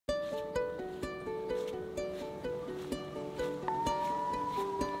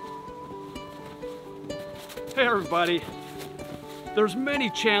Hey everybody. There's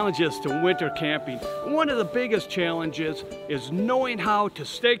many challenges to winter camping. One of the biggest challenges is knowing how to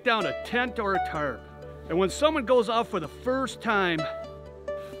stake down a tent or a tarp. And when someone goes out for the first time,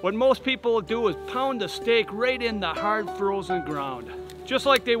 what most people do is pound the stake right in the hard frozen ground, just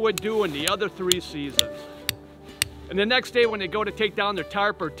like they would do in the other 3 seasons. And the next day when they go to take down their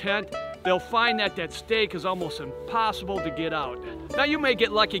tarp or tent, they'll find that that stake is almost impossible to get out. Now you may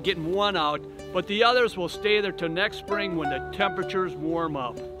get lucky getting one out, but the others will stay there till next spring when the temperatures warm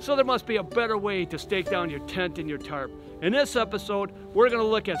up. So there must be a better way to stake down your tent and your tarp. In this episode, we're gonna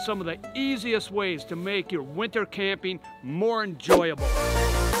look at some of the easiest ways to make your winter camping more enjoyable.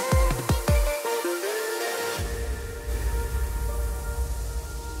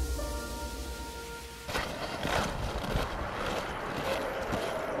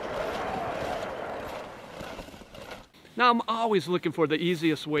 Now, I'm always looking for the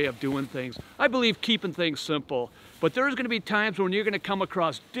easiest way of doing things. I believe keeping things simple, but there's going to be times when you're going to come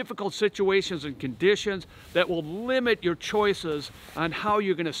across difficult situations and conditions that will limit your choices on how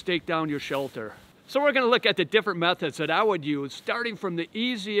you're going to stake down your shelter. So we're going to look at the different methods that I would use, starting from the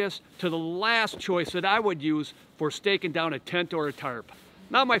easiest to the last choice that I would use for staking down a tent or a tarp.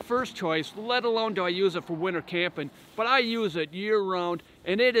 Not my first choice, let alone do I use it for winter camping, but I use it year-round,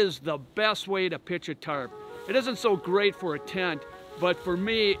 and it is the best way to pitch a tarp. It isn't so great for a tent, but for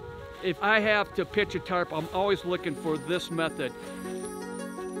me, if I have to pitch a tarp, I'm always looking for this method.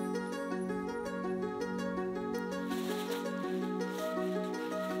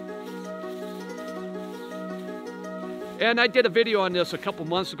 And I did a video on this a couple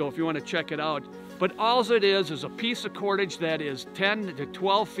months ago if you want to check it out. But all it is a piece of cordage that is 10 to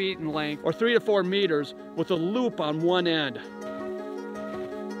 12 feet in length, or 3 to 4 meters, with a loop on one end.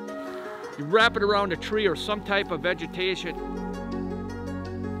 You wrap it around a tree or some type of vegetation.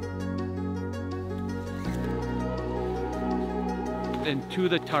 And to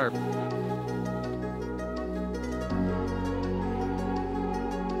the tarp.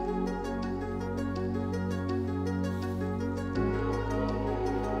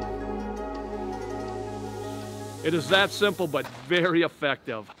 It is that simple, but very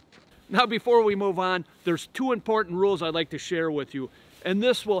effective. Now, before we move on, there's 2 important rules I'd like to share with you. And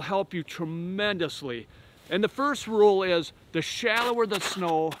this will help you tremendously. And the first rule is, the shallower the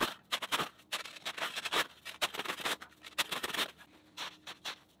snow,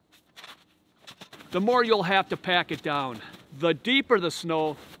 the more you'll have to pack it down. The deeper the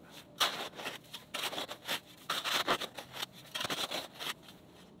snow,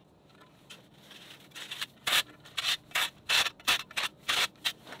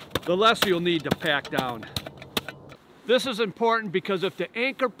 the less you'll need to pack down. This is important because if the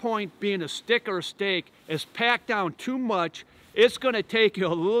anchor point, being a stick or a stake, is packed down too much, it's going to take you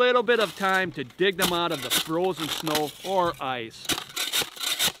a little bit of time to dig them out of the frozen snow or ice.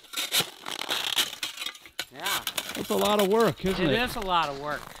 Yeah. That's a lot of work, isn't it? It is a lot of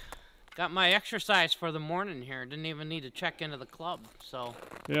work. Got my exercise for the morning here. Didn't even need to check into the club, so.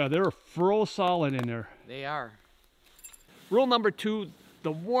 Yeah, they're froze solid in there. They are. Rule number 2.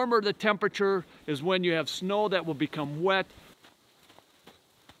 The warmer the temperature is when you have snow that will become wet.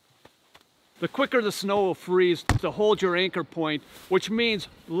 The quicker the snow will freeze to hold your anchor point, which means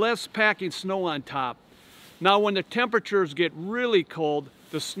less packing snow on top. Now, when the temperatures get really cold,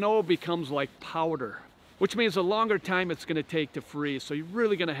 the snow becomes like powder, which means a longer time it's going to take to freeze, so you're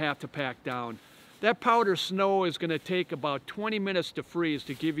really going to have to pack down. That powder snow is going to take about 20 minutes to freeze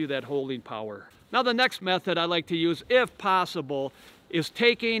to give you that holding power. Now, the next method I like to use, if possible, is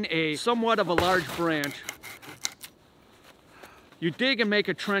taking a somewhat of a large branch. You dig and make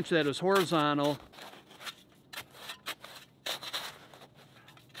a trench that is horizontal.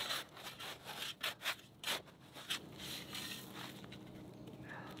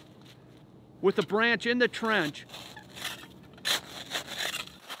 With the branch in the trench,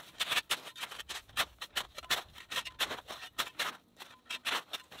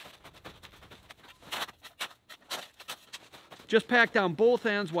 just pack down both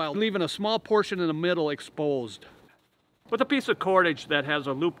ends while leaving a small portion in the middle exposed. With a piece of cordage that has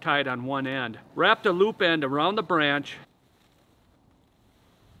a loop tied on one end, wrap the loop end around the branch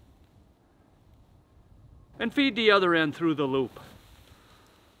and feed the other end through the loop.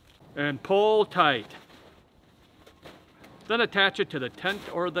 And pull tight. Then attach it to the tent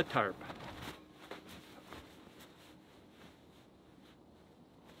or the tarp.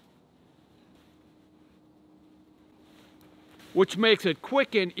 Which makes it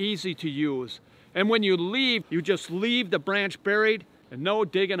quick and easy to use. And when you leave, you just leave the branch buried and no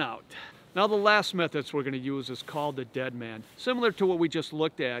digging out. Now the last methods we're going to use is called the dead man. Similar to what we just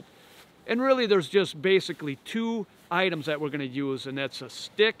looked at. And really there's just basically two items that we're going to use, and that's a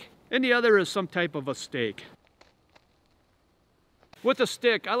stick and the other is some type of a stake. With a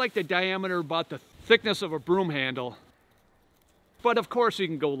stick, I like the diameter about the thickness of a broom handle, but of course you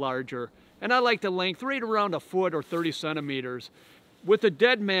can go larger. And I like the length right around a foot or 30 centimeters. With a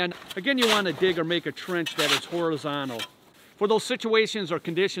dead man, again, you want to dig or make a trench that is horizontal. For those situations or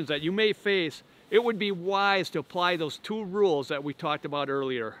conditions that you may face, it would be wise to apply those two rules that we talked about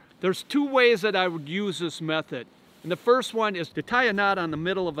earlier. There's two ways that I would use this method. And the first one is to tie a knot on the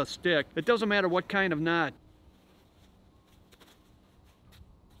middle of a stick. It doesn't matter what kind of knot.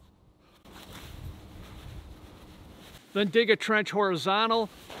 Then dig a trench horizontal,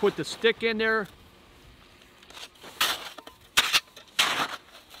 put the stick in there.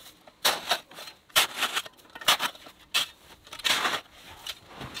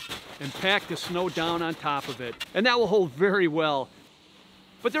 And pack the snow down on top of it. And that will hold very well.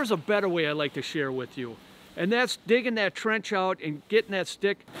 But there's a better way I'd like to share with you. And that's digging that trench out and getting that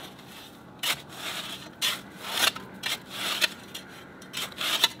stick.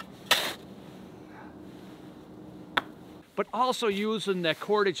 But also using that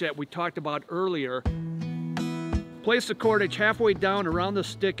cordage that we talked about earlier. Place the cordage halfway down around the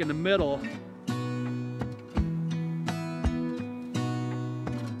stick in the middle.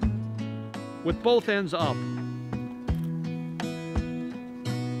 With both ends up.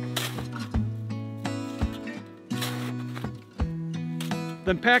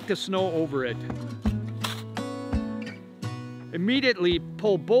 Then pack the snow over it. Immediately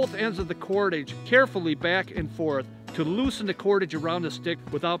pull both ends of the cordage carefully back and forth to loosen the cordage around the stick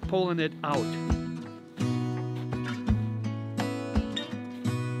without pulling it out.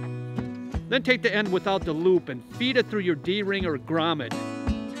 Then take the end without the loop and feed it through your D-ring or grommet.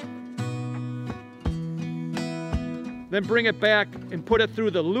 Then bring it back and put it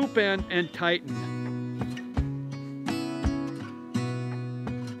through the loop end and tighten.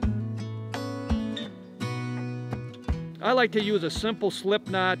 I like to use a simple slip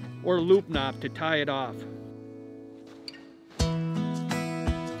knot or loop knot to tie it off.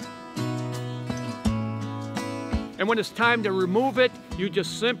 And when it's time to remove it, you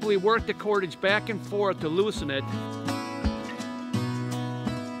just simply work the cordage back and forth to loosen it.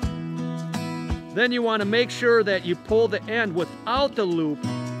 Then you want to make sure that you pull the end without the loop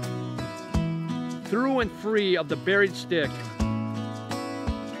through and free of the buried stick.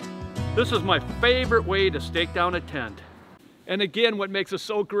 This is my favorite way to stake down a tent. And again, what makes it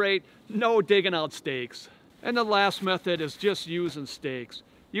so great, no digging out stakes. And the last method is just using stakes.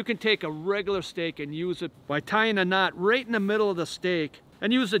 You can take a regular stake and use it by tying a knot right in the middle of the stake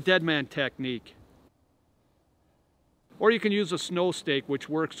and use the dead man technique. Or you can use a snow stake, which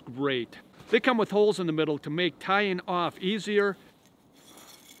works great. They come with holes in the middle to make tying off easier,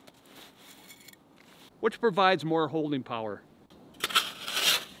 which provides more holding power.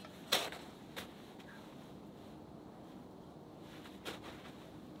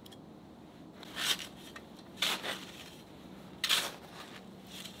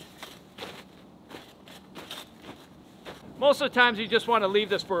 Most of the times you just want to leave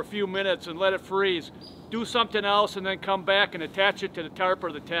this for a few minutes and let it freeze. Do something else and then come back and attach it to the tarp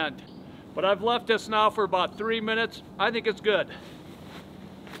or the tent. But I've left this now for about 3 minutes. I think it's good.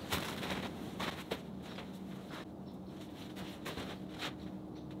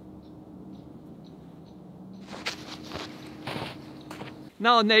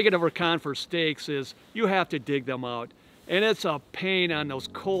 Now a negative or con for stakes is you have to dig them out. And it's a pain on those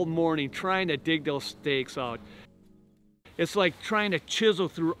cold mornings trying to dig those stakes out. It's like trying to chisel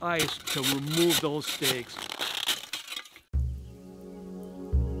through ice to remove those stakes.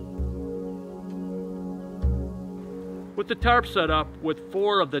 With the tarp set up with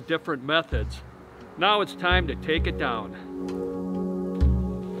 4 of the different methods, now it's time to take it down.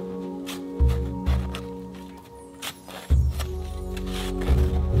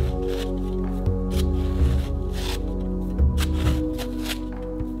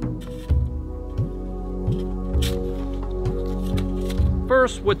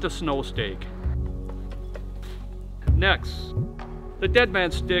 First with the snow stake. Next, the dead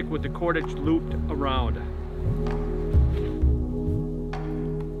man stick with the cordage looped around.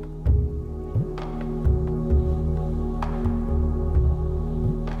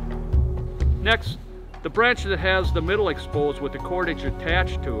 Next, the branch that has the middle exposed with the cordage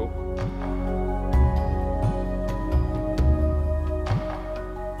attached to.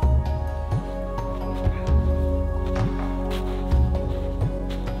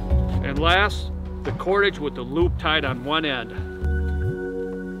 And last, the cordage with the loop tied on one end.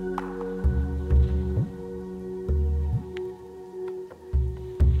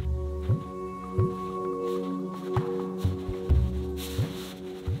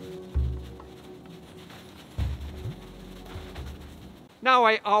 Now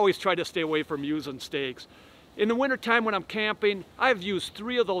I always try to stay away from using stakes. In the wintertime when I'm camping, I've used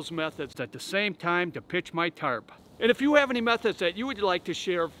 3 of those methods at the same time to pitch my tarp. And if you have any methods that you would like to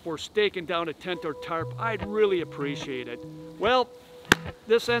share for staking down a tent or tarp, I'd really appreciate it. Well,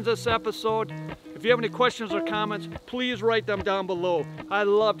 this ends this episode. If you have any questions or comments, please write them down below. I'd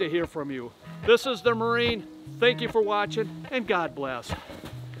love to hear from you. This is the Marine. Thank you for watching, and God bless.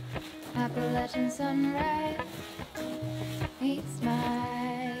 Appalachian sunrise.